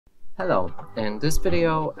Hello, in this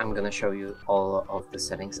video I'm gonna show you all of the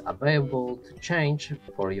settings available to change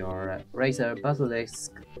for your Razer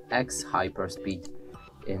Basilisk X Hyperspeed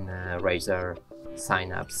in Razer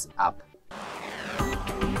Synapse app.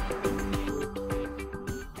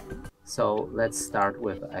 So let's start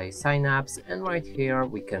with a Synapse, and right here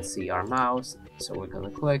we can see our mouse, so we're gonna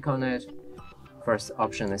click on it. First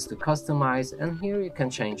option is to customize, and here you can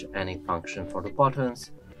change any function for the buttons.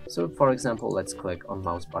 So for example, let's click on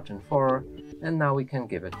mouse button 4, and now we can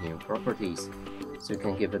give it new properties. So you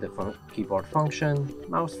can give it a keyboard function,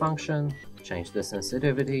 mouse function, change the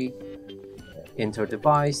sensitivity, enter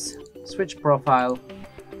device, switch profile,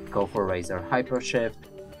 go for Razer Hypershift,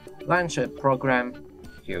 launch a program,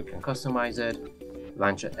 here you can customize it,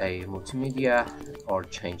 launch a multimedia or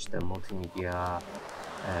change the multimedia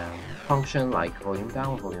function like volume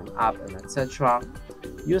down, volume up, and etc.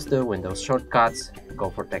 Use the Windows shortcuts,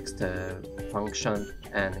 go for text function,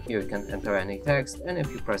 and here you can enter any text, and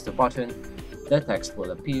if you press the button, the text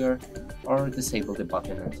will appear, or disable the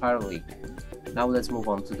button entirely. Now let's move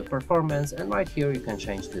on to the performance, and right here you can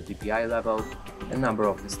change the DPI level and number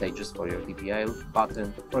of the stages for your DPI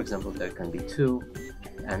button. For example, there can be 2,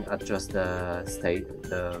 and adjust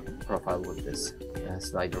the profile with this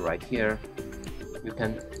slider right here. You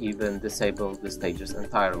can even disable the stages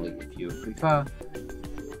entirely if you prefer.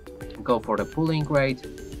 Go for the pulling rate,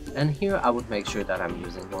 and here I would make sure that I'm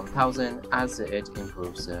using 1000 as it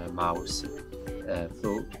improves the mouse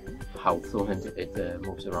how fluent it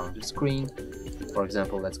moves around the screen. For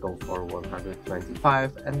example, let's go for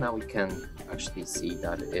 125, and now we can actually see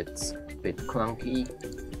that it's a bit clunky,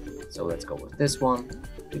 so let's go with this one.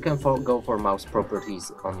 You can go for mouse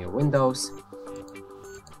properties on your Windows.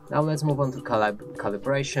 Now let's move on to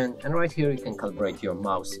calibration, and right here you can calibrate your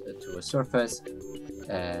mouse to a surface,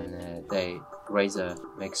 and Razer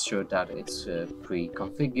makes sure that it's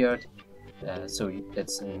pre-configured, so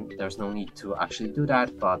there's no need to actually do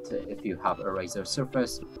that, but if you have a Razer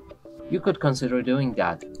surface, you could consider doing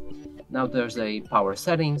that. Now there's a power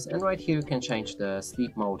settings, and right here you can change the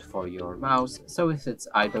sleep mode for your mouse, so if it's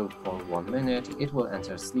idle for 1 minute, it will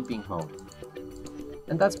enter sleeping mode.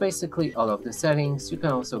 And that's basically all of the settings. You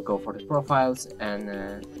can also go for the profiles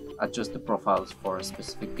and adjust the profiles for a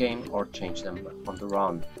specific game or change them on the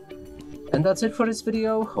run. And that's it for this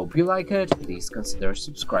video. Hope you like it. Please consider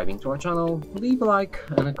subscribing to our channel, leave a like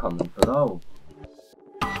and a comment below.